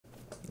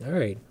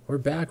Alright, we're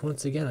back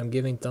once again. I'm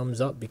giving thumbs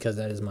up because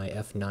that is my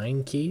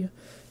F9 key.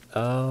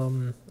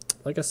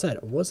 Like I said,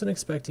 I wasn't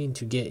expecting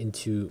to get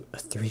into a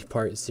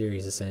three-part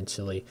series,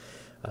 essentially.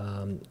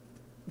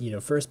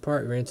 First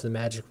part, we ran into the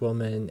magic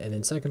woman, and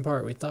then second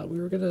part, we thought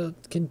we were going to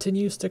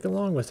continue stick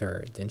along with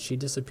her. Then she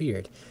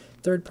disappeared.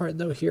 Third part,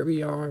 though, here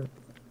we are.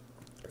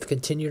 We've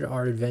continued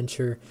our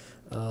adventure.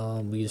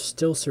 We've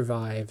still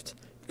survived,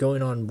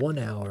 going on 1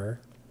 hour,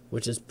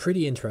 which is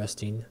pretty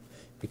interesting.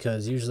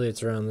 Because usually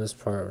it's around this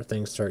part where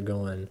things start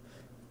going,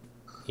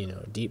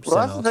 deep south.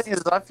 That's the thing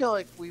is, I feel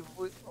like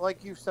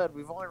like you said,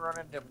 we've only run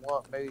into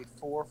maybe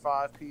 4 or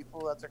 5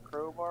 people. That's a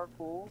crowbar,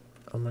 cool.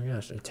 Oh my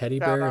gosh, a teddy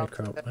bear and a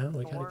crow. Well,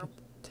 we gotta get a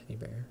teddy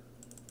bear.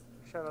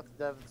 Shout out to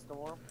Devin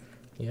Storm.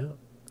 Yeah.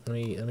 Let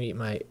me eat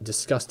my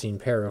disgusting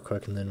pear real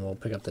quick, and then we'll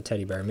pick up the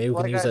teddy bear. Maybe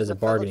we can use it as a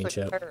bargaining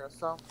chip.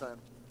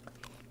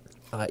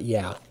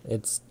 Yeah,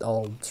 it's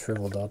all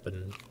shriveled up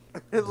and.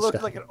 It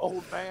looks like an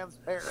old man's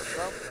pear or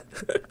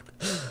something.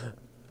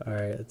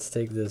 Alright, let's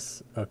take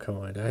this. Oh, come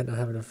on. Do I not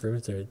have enough room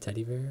for a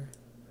teddy bear?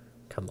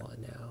 Come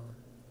on now.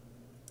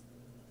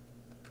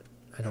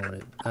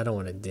 I don't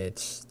want to ditch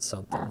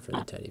something for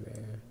the teddy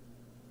bear.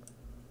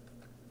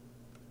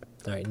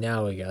 Alright,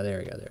 now we go. There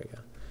we go.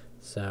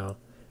 So,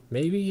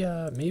 maybe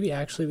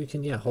actually we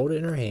can, hold it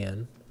in our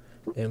hand.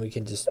 And we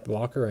can just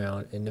walk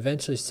around. And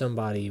eventually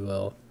somebody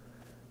will,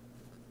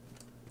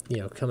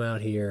 come out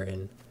here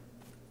and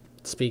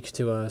speak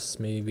to us,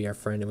 maybe be our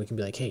friend, and we can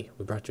be like, hey,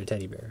 we brought you a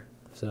teddy bear.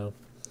 So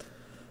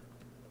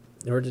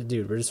we're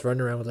just running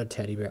around with our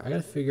teddy bear. I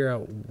gotta figure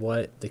out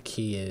what the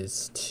key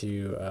is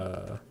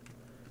to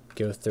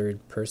go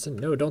third person.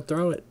 No, don't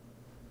throw it.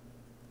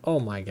 Oh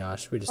my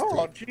gosh, we just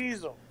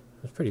jeez. It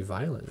was pretty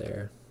violent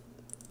there.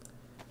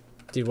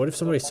 Dude, what if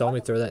somebody saw me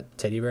throw that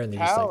teddy bear and they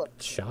just like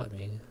shot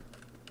me?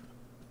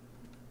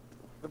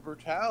 The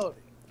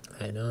brutality.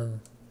 I know.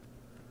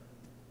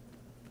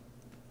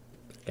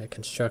 Got a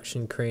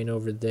construction crane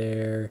over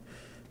there.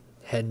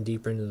 Heading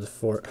deeper into the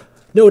fort.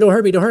 No, don't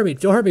hurt me,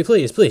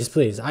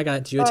 please. I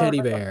got you a teddy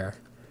bear.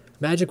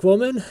 Magic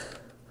woman?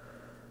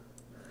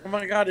 Oh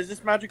my god, is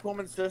this Magic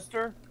Woman's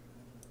sister?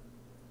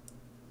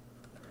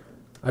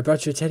 I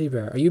brought you a teddy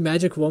bear. Are you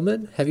Magic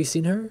Woman? Have you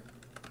seen her?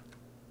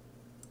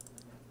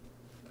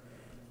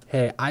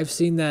 Hey, I've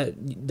seen that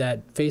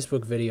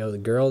Facebook video, the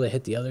girl that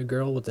hit the other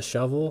girl with the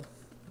shovel.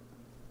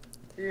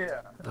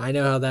 Yeah. I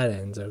know how that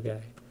ends,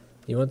 okay.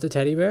 You want the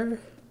teddy bear?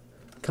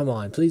 Come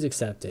on, please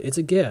accept it. It's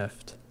a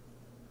gift.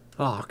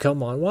 Oh,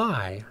 come on,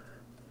 why?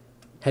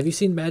 Have you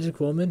seen Magic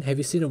Woman? Have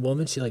you seen a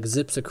woman? She like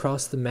zips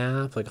across the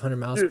map like 100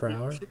 miles per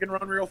hour. She can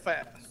run real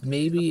fast.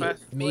 Maybe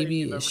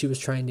she was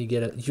trying to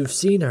get you've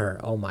seen her.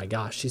 Oh my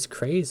gosh, she's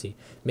crazy.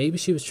 Maybe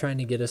she was trying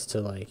to get us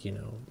to like,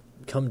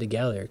 come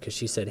together because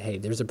she said, hey,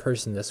 there's a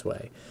person this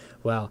way.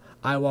 Well,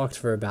 I walked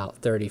for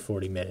about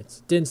 30-40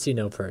 minutes. Didn't see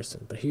no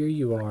person, but here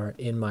you are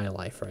in my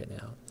life right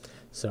now.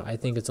 So I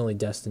think it's only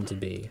destined to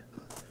be.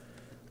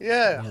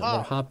 Yeah,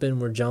 we're hopping,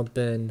 we're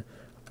jumping.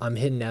 I'm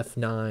hitting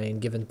F9,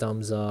 giving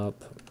thumbs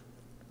up.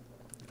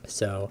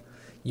 So,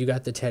 you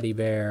got the teddy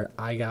bear.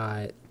 You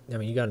got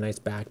a nice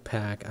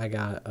backpack. I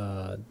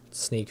got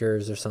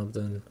sneakers or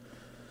something.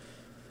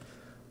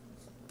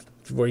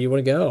 Where you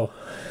want to go?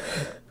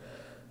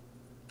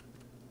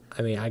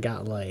 I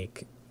got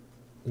like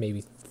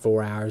maybe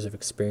 4 hours of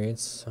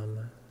experience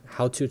on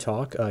how to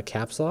talk,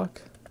 caps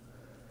lock.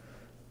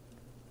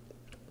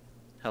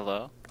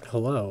 Hello?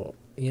 Hello.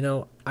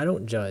 I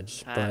don't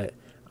judge, Hi. but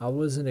I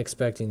wasn't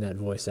expecting that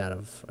voice out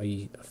of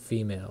a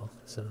female,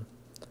 so.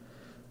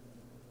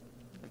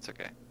 It's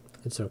okay.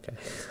 It's okay.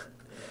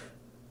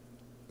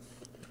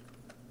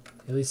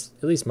 At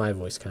least my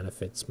voice kind of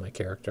fits my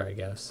character, I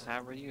guess.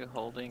 How are you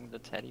holding the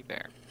teddy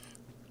bear?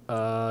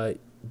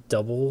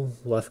 Double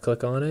left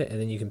click on it, and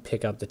then you can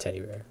pick up the teddy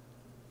bear.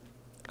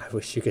 I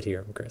wish you could hear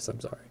him, Chris. I'm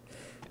sorry.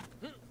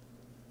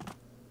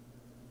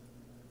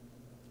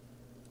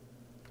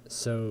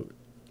 So,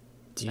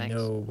 do you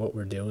know what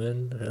we're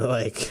doing?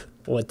 Like,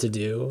 what to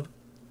do?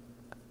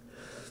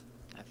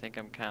 I think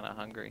I'm kind of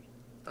hungry.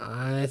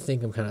 I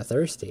think I'm kind of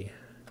thirsty.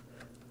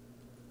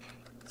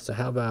 So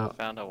how about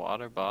I found a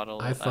water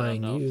bottle. I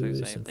find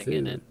you some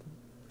food.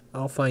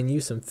 I'll find you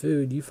some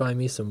food. You find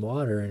me some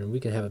water, and we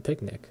can have a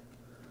picnic.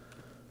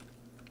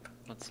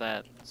 What's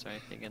that? Is there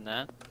anything in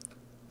that?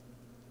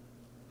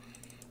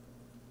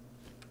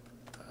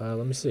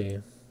 Let me see.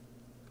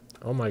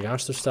 Oh my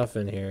gosh, there's stuff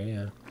in here.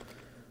 Yeah.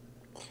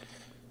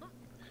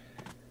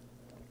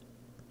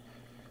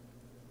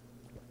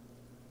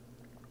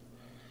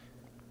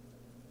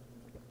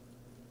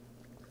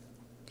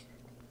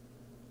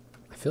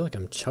 I feel like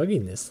I'm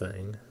chugging this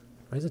thing.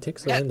 Why does it take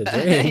so long to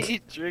drink? Are you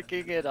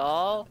drinking it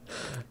all?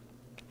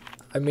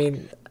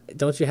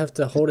 Don't you have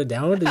to hold it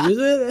down to use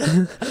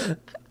it?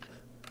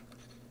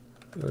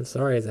 I'm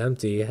sorry, it's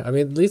empty. At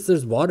least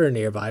there's water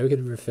nearby. We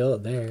could refill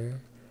it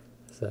there.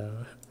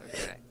 So,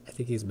 Okay. I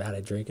think he's mad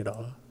I drink it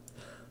all.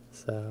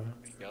 So,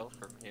 We go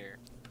from here.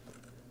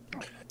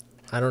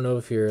 I don't know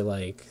if you're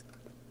like,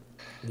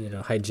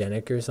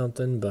 hygienic or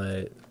something,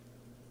 but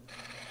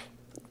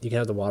You can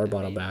have the water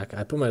bottle mean- back.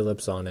 I put my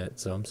lips on it,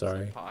 so I'm It's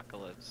sorry.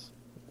 Apocalypse.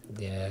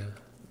 Yeah.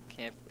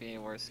 Can't be any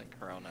worse than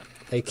Corona.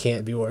 It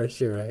can't be worse,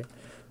 you're right.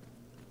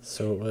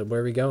 So,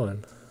 where are we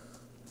going?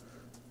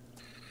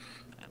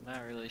 I'm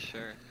not really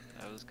sure.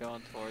 I was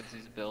going towards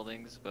these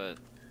buildings, but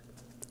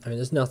I mean,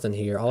 there's nothing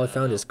here. All I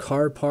found know. is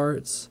car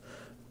parts,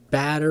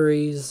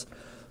 batteries,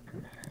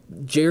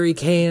 jerry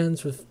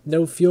cans with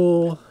no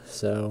fuel.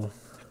 So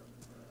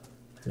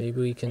maybe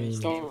we can. Please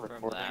don't.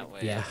 from that way.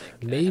 I Yeah, think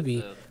I maybe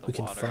had the we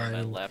can water on my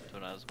find- left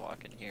when I was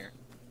walking here.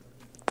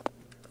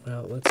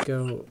 Well, let's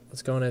go.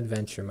 Let's go on an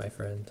adventure, my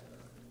friend.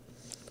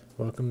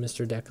 Welcome,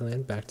 Mr.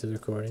 Declan, back to the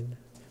recording,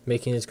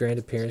 making his grand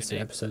appearance in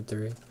name? episode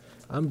 3.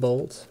 I'm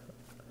Bolt.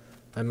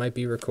 I might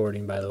be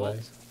recording, by the way.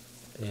 Bolt?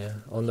 Yeah,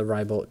 on the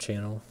Rybolt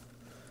channel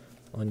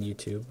on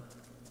YouTube.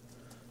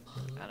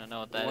 I don't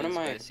know what that One is, of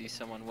but my I see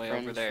someone way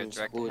over Friends there, from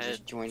direct school ahead.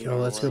 just joined Oh,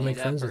 let's go our make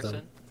See friends that with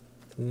him.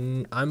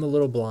 person? I'm a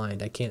little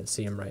blind. I can't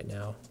see him right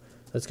now.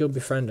 Let's go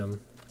befriend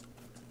him.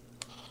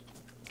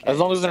 As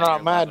long as they're At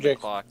not 11 magic.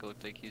 o'clock, it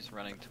looked like he's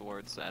running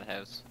towards that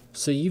house.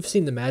 So you've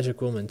seen the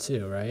Magic Woman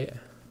too, right?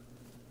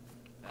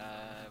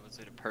 Was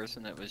it a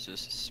person that was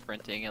just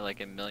sprinting at like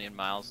a million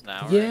miles an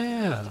hour? I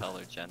Yeah. couldn't tell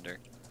her gender.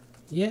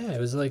 Yeah, it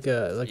was like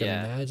a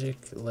Yeah.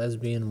 magic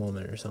lesbian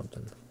woman or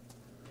something.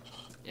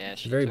 Yeah,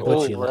 she Very took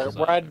butchy Oh, photos looking. of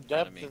we're it in adding front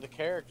depth of to me. the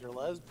character,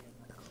 lesbian.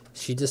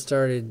 She just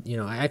started,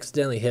 I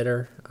accidentally hit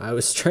her. I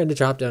was trying to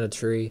chop down a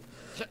tree,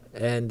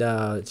 and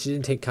she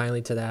didn't take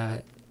kindly to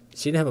that.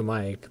 She didn't have a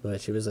mic,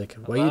 but she was like,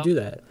 "Why you Hello? do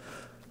that?"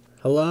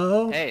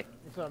 Hello? Hey,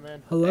 What's up,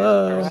 man?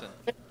 Hello? person.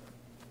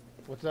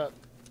 What's up?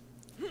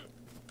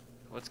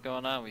 What's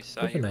going on? We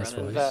saw Have a you nice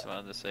running. We voice. just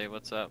wanted to say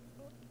what's up.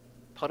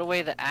 Put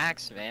away the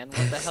axe, man.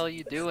 What the hell are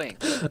you doing?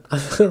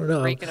 I don't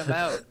know. Freaking him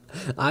out.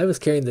 I was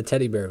carrying the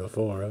teddy bear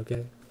before,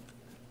 okay?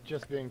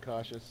 Just being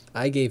cautious.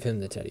 I gave him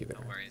the teddy bear.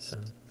 No worries. So.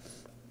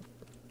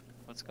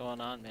 What's going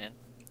on, man?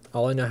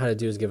 All I know how to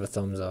do is give a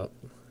thumbs up.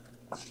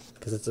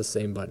 Because it's the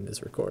same button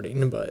as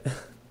recording, but...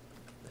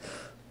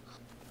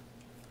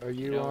 Are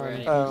you know where on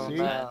any- Oh, PC?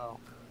 no.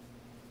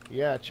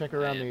 Yeah, check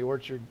around I am. the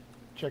orchard.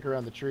 Check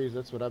around the trees.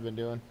 That's what I've been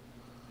doing.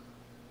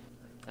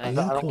 I Nice.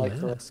 got I a don't cool like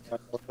the mask.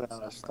 looking at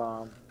us,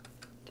 Tom.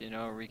 Do you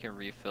know where we can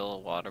refill a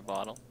water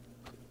bottle?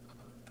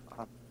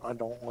 I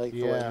don't like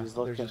the way Yeah, he's there's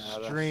looking a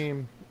at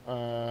stream.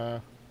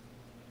 us.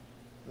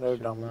 No,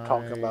 to I'm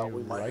talking about my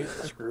we might right. need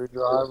the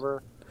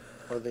screwdriver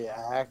or the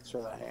axe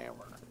or the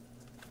hammer.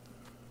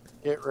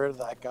 Get rid of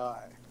that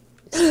guy.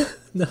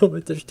 No,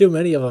 but there's too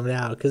many of them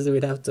now, because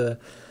we'd have to...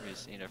 We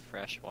just need a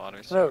fresh water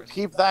No, source.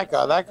 keep that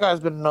guy. That guy's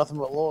been nothing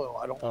but loyal.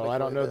 I don't. Oh, like I the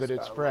don't way know this that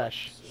it's guy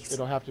fresh. looks.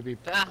 It'll have to be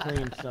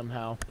cleaned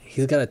somehow.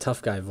 He's got a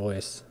tough guy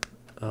voice.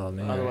 Oh,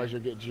 man. Otherwise,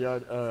 you'll get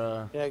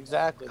Yeah,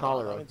 exactly.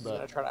 Cholera, That means he's but-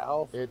 gonna try to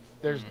alpha.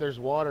 there's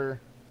water.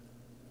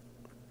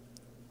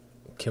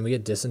 Can we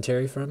get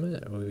dysentery from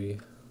it? Or we...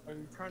 Are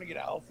you trying to get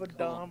alpha,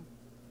 dumb?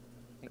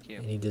 Thank you.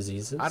 Any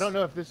diseases? I don't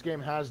know if this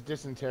game has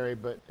dysentery,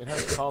 but it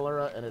has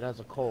cholera and it has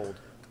a cold.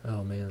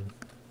 Oh, man.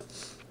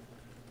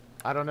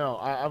 I don't know.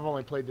 I've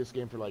only played this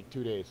game for like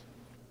 2 days.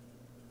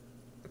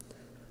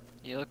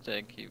 You look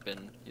like you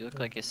look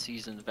like a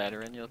seasoned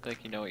veteran. You look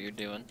like you know what you're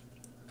doing.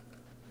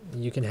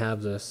 You can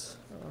have this.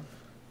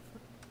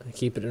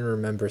 Keep it in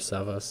remembrance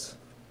of us.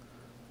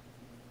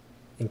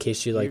 In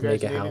case you, like, you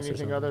guys make a need house or anything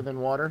something. other than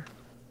water?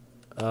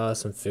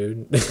 Some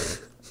food.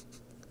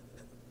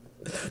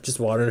 Just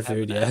water and Have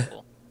food, an yeah.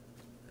 apple.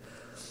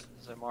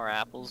 Is there more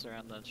apples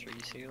around the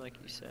trees here, like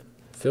you said?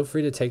 Feel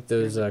free to take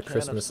those Here's a can of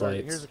Christmas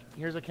sardine- lights.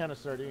 Here's a can of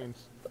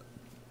sardines.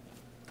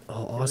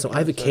 Oh, here's a awesome. can I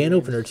have a of can sardines.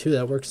 opener, too.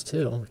 That works,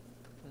 too.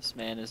 This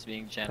man is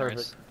being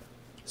generous.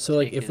 So,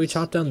 like, Take if we his-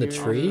 chop down the You-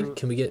 tree,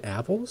 can we get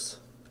apples?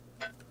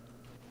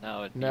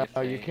 No, it'd be No, if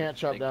they, you can't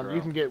if chop they down. grow.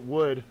 You can get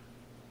wood,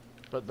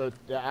 but the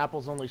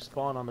apples only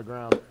spawn on the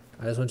ground.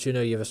 I just want you to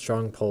know you have a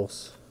strong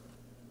pulse.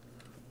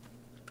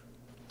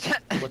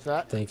 What's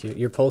that? Thank you.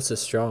 Your pulse is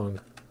strong.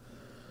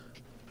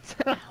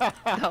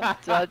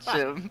 Don't touch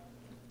him.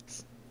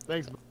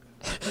 Thanks.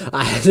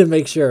 I had to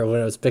make sure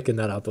when I was picking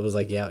that up. I was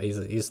like, yeah,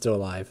 he's still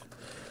alive.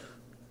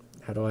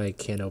 How do I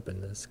can't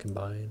open this?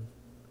 Combine.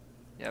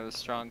 You have a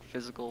strong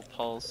physical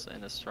pulse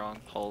and a strong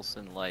pulse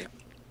in life,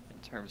 in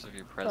terms of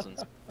your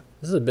presence.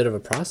 This is a bit of a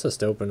process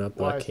to open up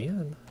a Why?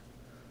 can.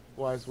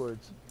 Wise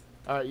words.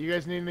 All right, you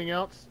guys need anything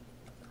else?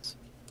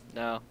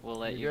 No, we'll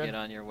let You you good? get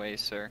on your way,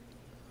 sir.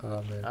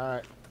 Oh, man. All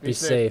right. Be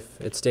safe.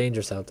 It's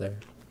dangerous out there.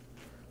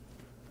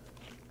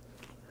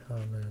 Oh,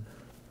 man.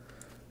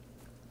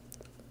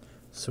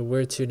 So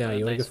where to now? What a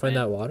You want to go nice find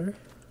man. that water?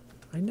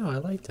 I know, I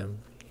liked him.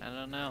 I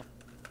don't know.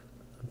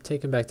 I'm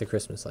taking back the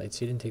Christmas lights.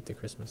 He didn't take the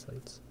Christmas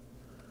lights.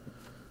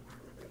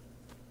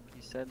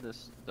 You said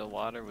the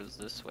water was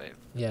this way.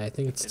 Yeah, I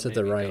think it's It to made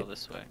the me go right.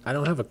 this way. I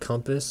don't have a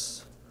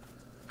compass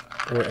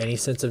or any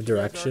sense of You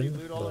guys already direction.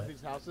 loot all of But,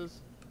 these houses?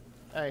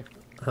 Hey,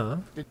 huh?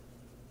 did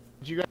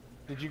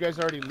you guys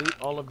already loot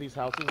all of these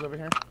houses over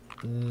here?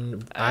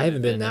 I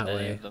haven't been in that any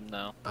way. of them,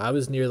 no. I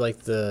was near like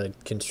the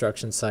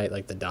construction site,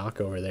 like the dock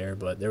over there,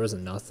 but there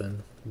wasn't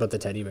nothing but the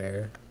teddy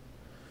bear.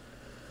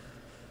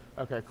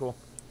 Okay, cool.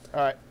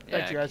 Alright, Yeah,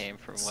 thanks you I guys. came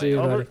from See way you,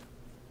 over. buddy.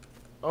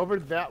 Over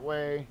that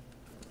way,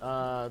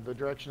 the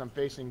direction I'm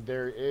facing,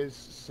 there is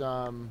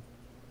some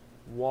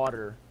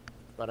water,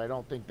 but I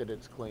don't think that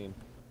it's clean.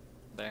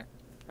 There.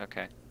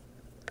 Okay.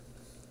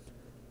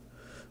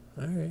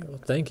 Alright, well,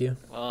 thank you.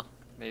 Well,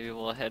 maybe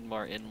we'll head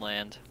more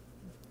inland.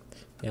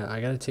 Yeah,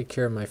 I gotta take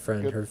care of my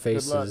friend. Good- Her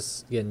face good luck.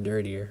 is getting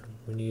dirtier.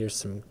 We need her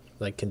some,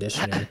 like,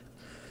 conditioner.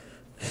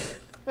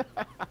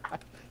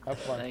 Have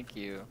fun. Thank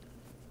you.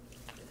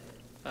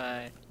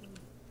 Bye.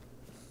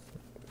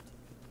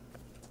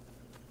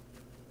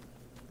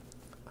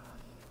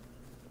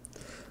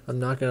 I'm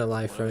not gonna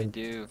lie, What do we friend.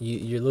 do?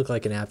 You look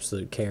like an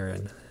absolute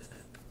Karen.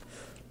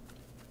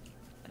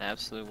 An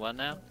absolute what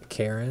now?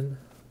 Karen?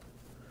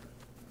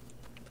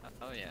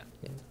 Oh yeah.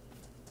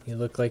 You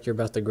look like you're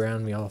about to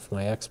ground me off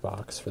my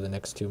Xbox for the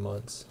next 2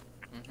 months.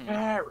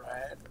 Alright.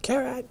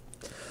 Karen!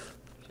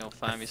 You'll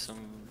find me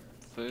some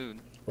food.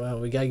 Well,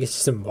 we gotta get you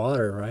some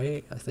water,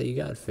 right? I thought you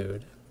got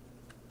food.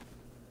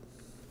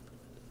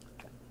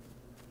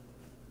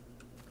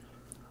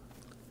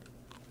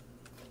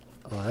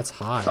 Oh, that's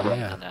hot,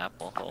 yeah. An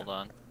apple. Hold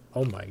on.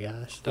 Oh my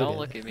gosh. Don't at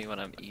look it. at me when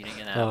I'm eating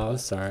an Oh, apple. I'm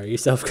sorry. Are you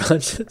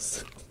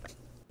self-conscious?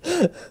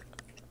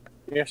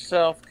 You're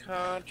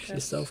self-conscious. You're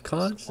Just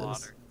self-conscious?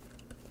 water.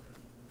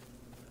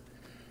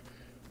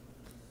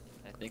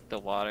 I think the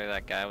water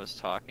that guy was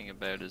talking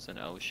about is an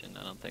ocean.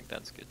 I don't think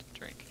that's good to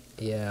drink.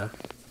 Yeah.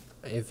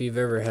 If you've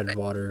ever had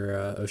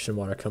water, ocean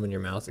water come in your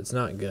mouth, it's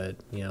not good.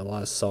 You know, a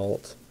lot of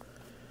salt.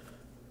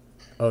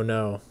 Oh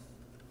no.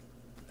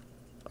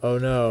 Oh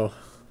no.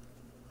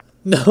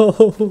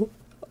 No.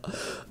 I'm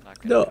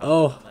not gonna No, comment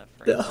oh, on that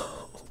phrase. no.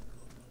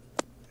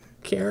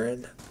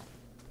 Karen?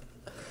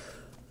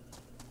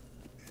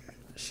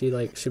 She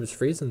was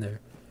freezing there.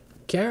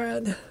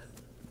 Karen?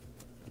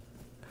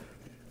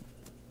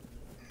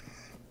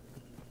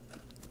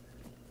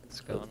 What's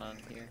going on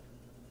here?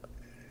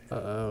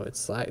 Uh-oh,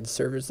 it's the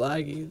server's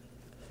lagging.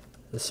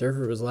 The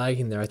server was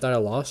lagging there. I thought I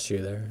lost you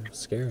there. I was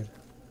scared.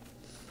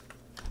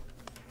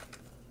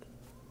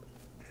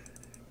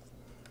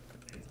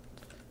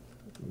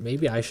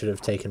 Maybe I should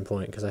have taken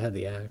point because I had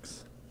the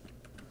axe.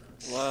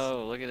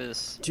 Whoa, look at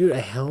this. Dude,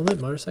 a helmet?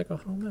 Motorcycle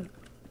helmet?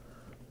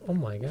 Oh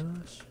my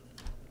gosh.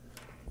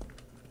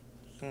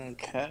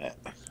 Okay.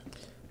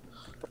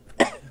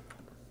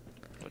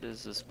 What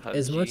is this PUBG?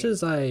 As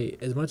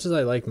much as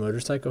I like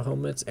motorcycle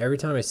helmets, every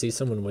time I see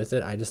someone with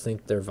it, I just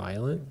think they're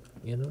violent,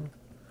 you know?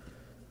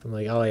 I'm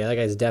like, oh yeah, that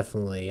guy's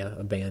definitely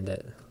a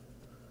bandit.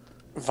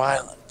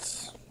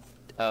 Violence.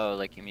 Oh,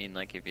 like you mean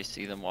like if you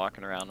see them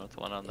walking around with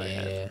one on their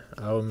head?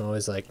 Yeah, I'm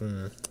always like,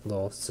 a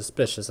little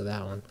suspicious of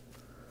that one.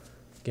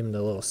 Give him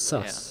the little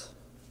sus.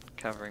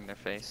 Covering their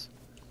face.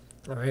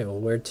 Alright, well,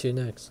 where to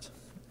next?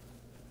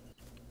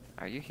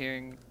 Are you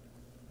hearing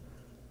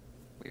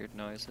weird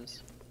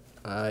noises?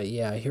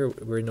 Yeah, I hear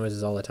weird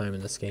noises all the time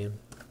in this game.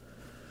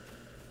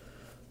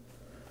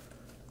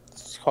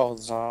 It's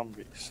called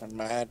zombies and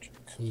magic.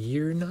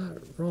 You're not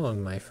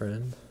wrong, my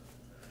friend.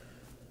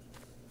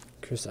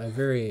 Chris, I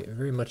very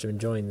much am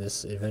enjoying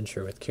this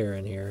adventure with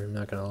Karen here, I'm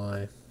not gonna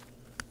lie.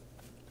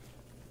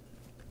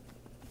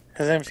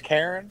 His name's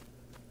Karen?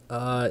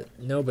 No,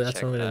 but that's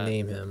Check what I'm gonna that.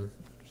 name him.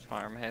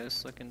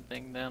 Farmhouse looking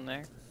thing down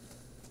there?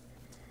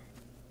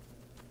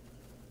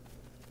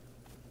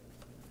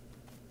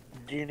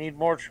 Do you need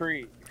more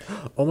trees?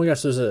 Oh my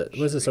gosh, what is Should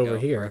this we over go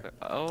here? further?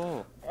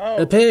 Oh,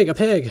 Oh, A pig! A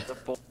pig!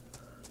 the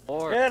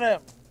boar. get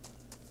him!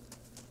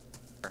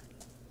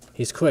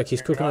 He's quick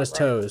on his Right.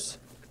 toes.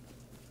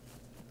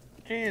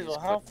 Jeez,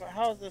 well,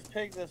 how is this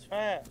pig this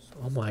fast?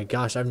 Oh my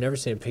gosh, I've never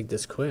seen a pig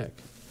this quick.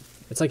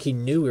 It's like he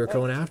knew we were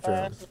going after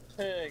him. That's the fastest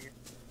pig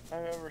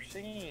I've ever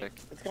seen.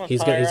 It's gonna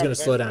He's tire out gonna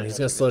slow down. eventually. He's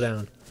gonna slow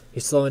down.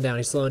 He's slowing down.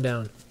 He's slowing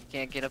down.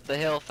 Can't get up the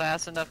hill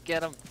fast enough.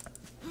 Get him.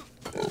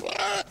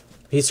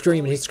 He's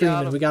screaming. Oh, He's we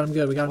got screaming. him. We got him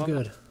good. We got him Come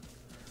on. good.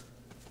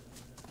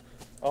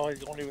 Oh, he's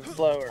going even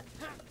slower.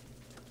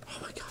 Oh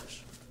my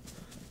gosh.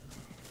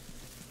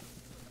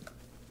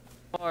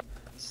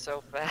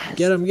 So fast.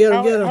 Get him. Get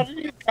him. Get How him.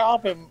 did you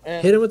chop him?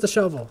 And Hit him with the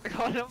shovel.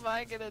 What am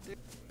I gonna do?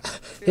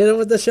 Hit him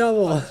with the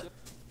shovel.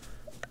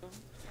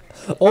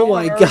 Oh how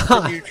my on earth did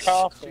gosh. you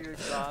chop Too him?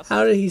 exhausted.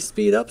 How did he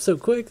speed up so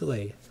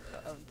quickly?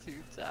 I'm too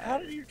tired. How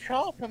did you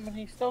chop him and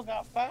he still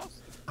got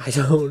fast? I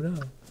don't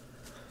know.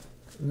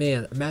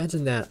 Man,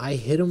 imagine that. I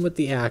hit him with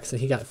the axe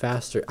and he got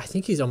faster. I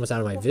think he's almost out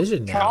of my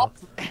vision now. Chop?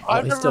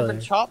 I've he's never still been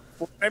there. chopped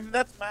before. Maybe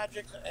that's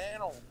magic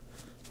animal.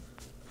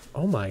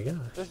 Oh my gosh.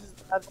 This is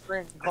magic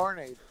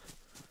reincarnated.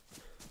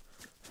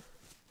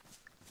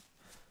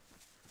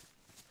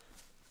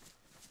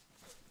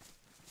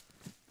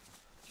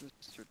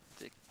 Just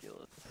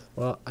ridiculous.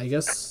 Well, I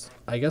guess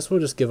we'll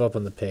just give up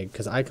on the pig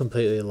because I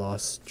completely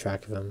lost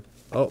track of him.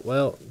 Oh,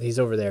 well, he's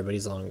over there, but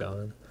he's long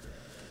gone.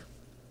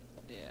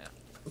 Yeah.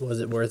 Was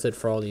it worth it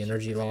for all the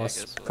energy Yeah, I loss?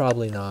 guess so.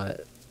 Probably not.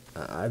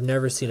 I've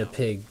never seen a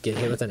pig get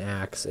hit with an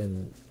axe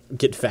and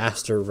get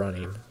faster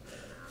running.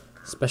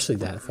 Especially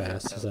that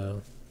fast,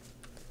 so...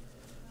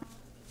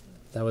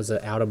 That was an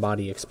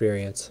out-of-body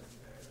experience.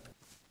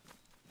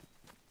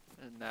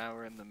 And now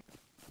we're in the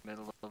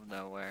Middle of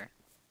nowhere.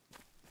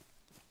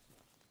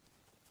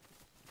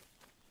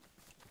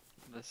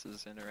 This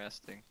is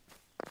interesting.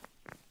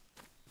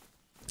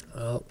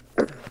 Well,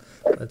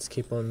 let's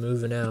keep on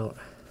moving out.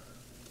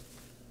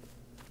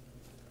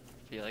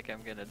 I feel like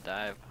I'm gonna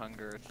die of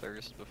hunger or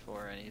thirst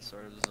before any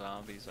sort of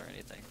zombies or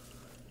anything.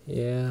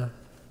 Yeah.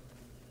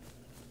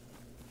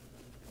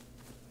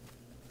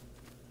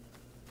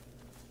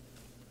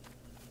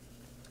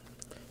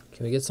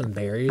 Can we get some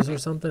berries or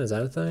something? Is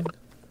that a thing?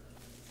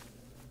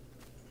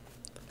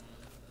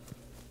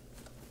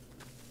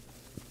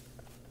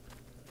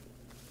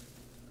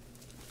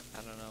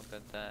 I don't know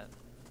about that.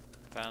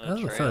 Found a Oh,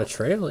 I trail. found a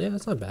trail. Yeah,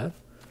 that's not bad.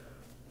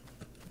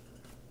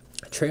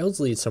 Trails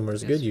lead somewhere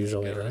is Guess good we could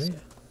usually, go this right? way.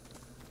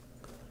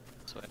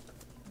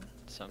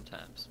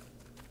 Sometimes.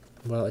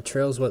 Well, a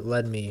trail's what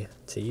led me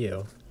to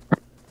you.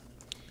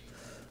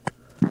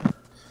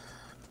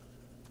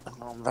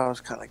 That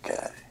was kind of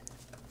gay.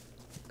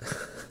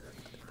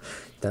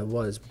 That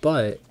was,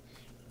 but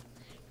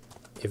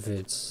if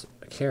it's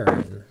a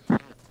Karen,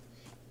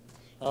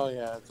 Oh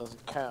yeah, it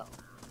doesn't count.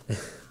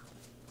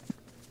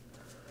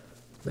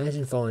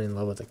 imagine falling in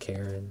love with a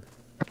Karen.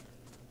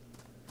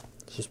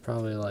 She's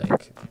probably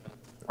like,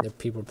 the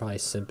people are probably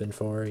simping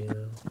for her, you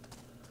know?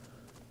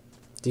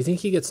 Do you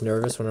think he gets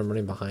nervous when I'm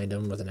running behind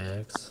him with an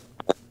axe?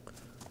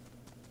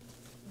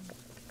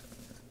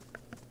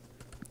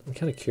 I'm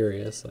kind of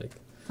curious, like.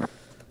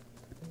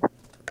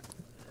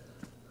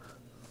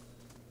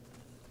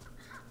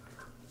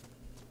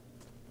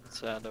 What's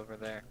that over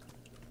there?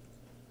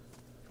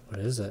 What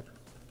is it?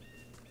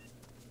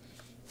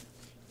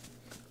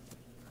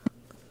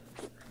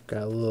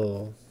 Got a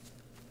little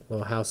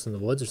house in the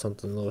woods or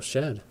something, a little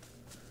shed.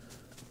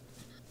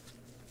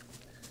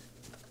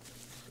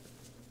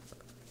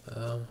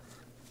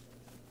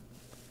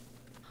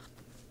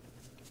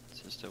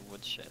 It's just a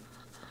woodshed.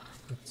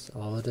 That's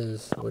all it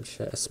is.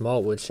 Woodshed, a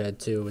small woodshed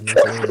too, with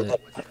nothing in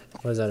it.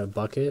 What is that? A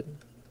bucket?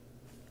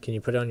 Can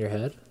you put it on your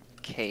head?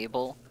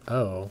 Cable?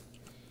 Oh,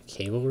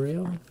 cable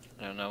reel?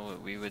 I don't know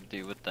what we would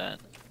do with that.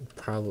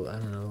 Probably, I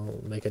don't know,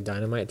 make a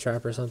dynamite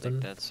trap or I think something.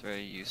 that's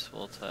very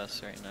useful to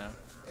us right now.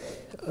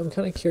 I'm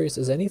kind of curious.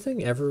 Is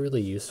anything ever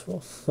really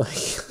useful? Like,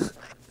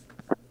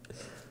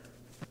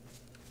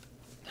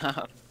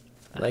 don't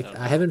I know.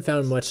 haven't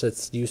found much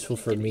that's useful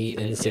for can me eat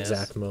in it, this yes.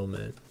 exact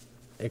moment,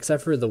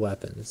 except for the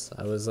weapons.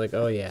 I was like,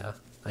 oh yeah,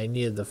 I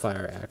needed the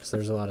fire axe.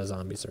 There's a lot of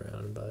zombies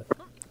around, but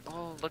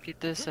Oh, look at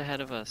this ahead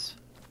of us.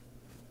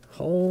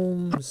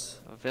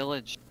 Holmes. A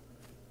village.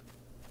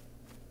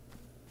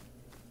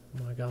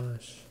 Oh my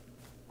gosh.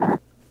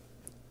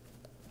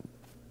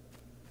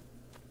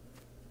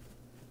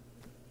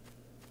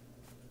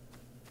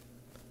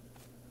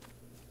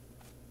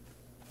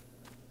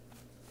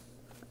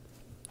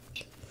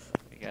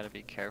 We gotta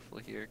be careful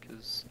here,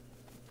 because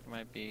there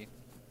might be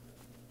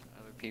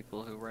other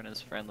people who weren't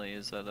as friendly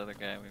as that other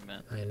guy we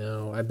met. I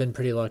know. I've been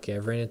pretty lucky.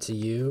 I've ran into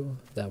you,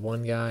 that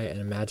one guy, and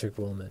a magic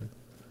woman.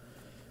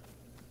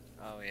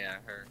 Oh yeah,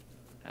 her.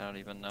 I don't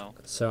even know.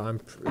 So I'm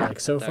like,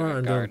 so Dug far a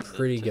I'm doing garden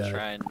pretty to good.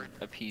 try and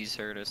appease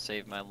her to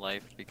save my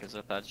life because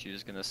I thought she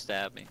was gonna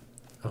stab me.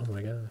 Oh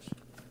my gosh.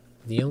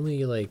 The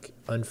only like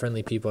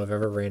unfriendly people I've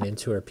ever ran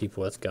into are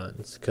people with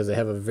guns, because they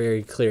have a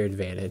very clear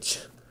advantage.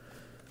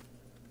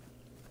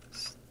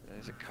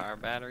 There's a car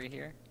battery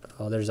here.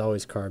 Oh, there's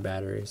always car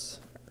batteries.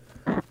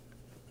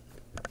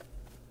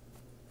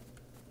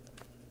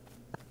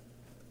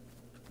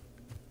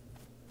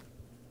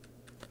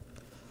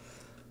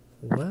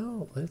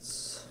 Well,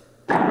 let's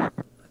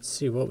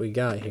see what we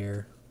got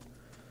here.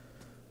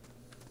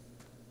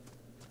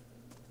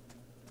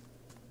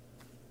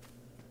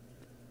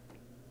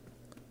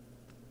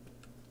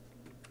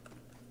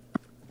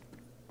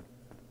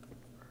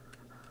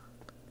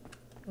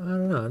 I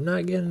don't know. I'm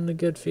not getting a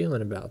good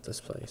feeling about this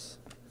place.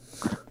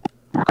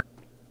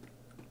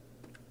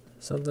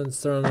 Something's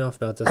throwing me off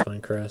about this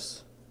one,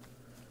 Chris.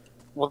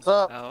 What's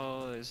up?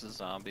 Oh, there's a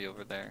zombie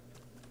over there.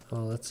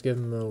 Oh, let's give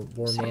him a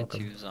warm Seeing welcome.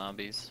 2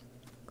 zombies.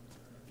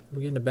 I'm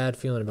getting a bad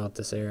feeling about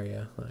this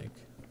area. Like,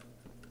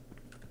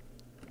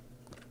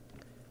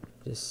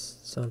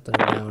 just something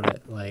about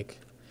it, like,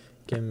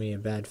 giving me a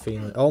bad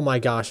feeling. Oh my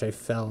gosh, I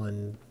fell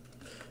and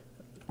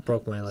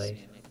broke my leg.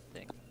 See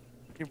anything.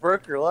 You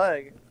broke your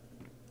leg.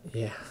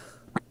 Yeah.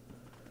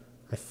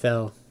 I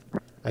fell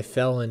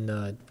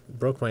and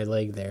broke my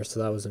leg there, so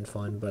that wasn't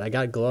fun. But I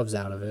got gloves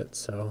out of it,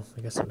 so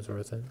I guess it was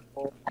worth it.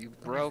 You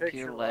broke fix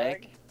your your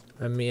leg?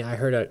 I mean, I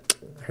heard a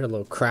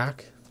little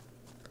crack.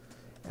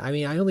 I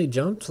mean, I only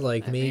jumped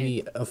like I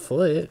maybe a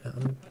foot.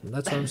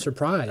 That's why I'm That's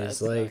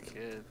surprised. Like, not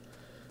good.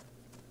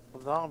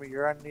 Well, zombie,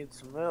 you're gonna need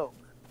some milk.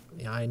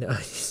 yeah, I know. I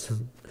need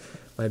some,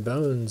 my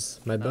bones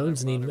Another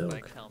need motorbike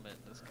milk. helmet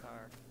in this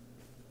car.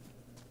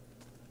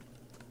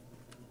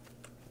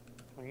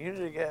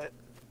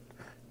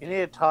 You need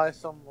to tie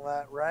some of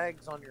that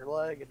rags on your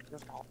leg and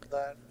just hold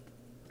that.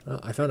 Oh,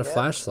 I found a Yeah.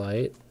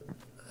 flashlight.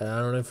 I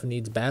don't know if it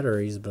needs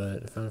batteries,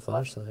 but I found a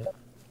flashlight.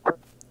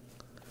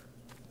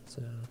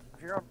 So,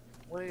 If you're on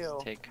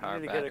wheel, Take you car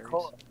need to get a batteries.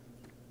 car.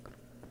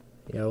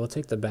 Yeah, we'll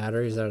take the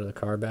batteries out of the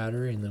car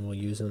battery, and then we'll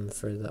use them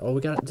for the... Oh,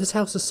 we got... This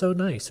house is so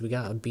nice. We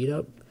got a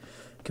beat-up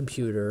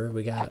computer.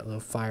 We got a little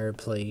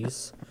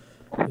fireplace.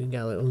 We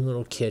got a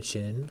little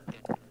kitchen.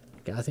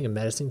 Got, I think, a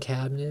medicine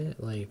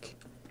cabinet. Like,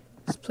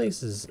 this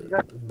place is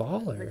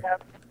baller.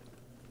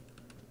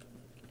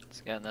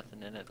 It's got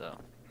nothing in it though.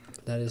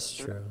 That is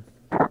true.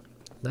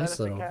 Nice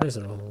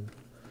Medicine little home.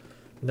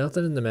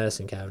 Nothing in the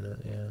medicine cabinet,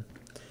 yeah.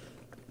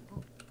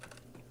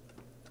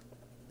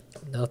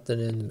 Nothing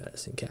in the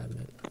medicine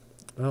cabinet.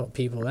 Well,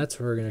 people, that's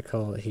what we're going to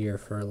call it here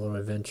for our little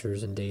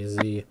adventures in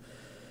DayZ.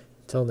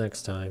 Until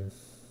next time.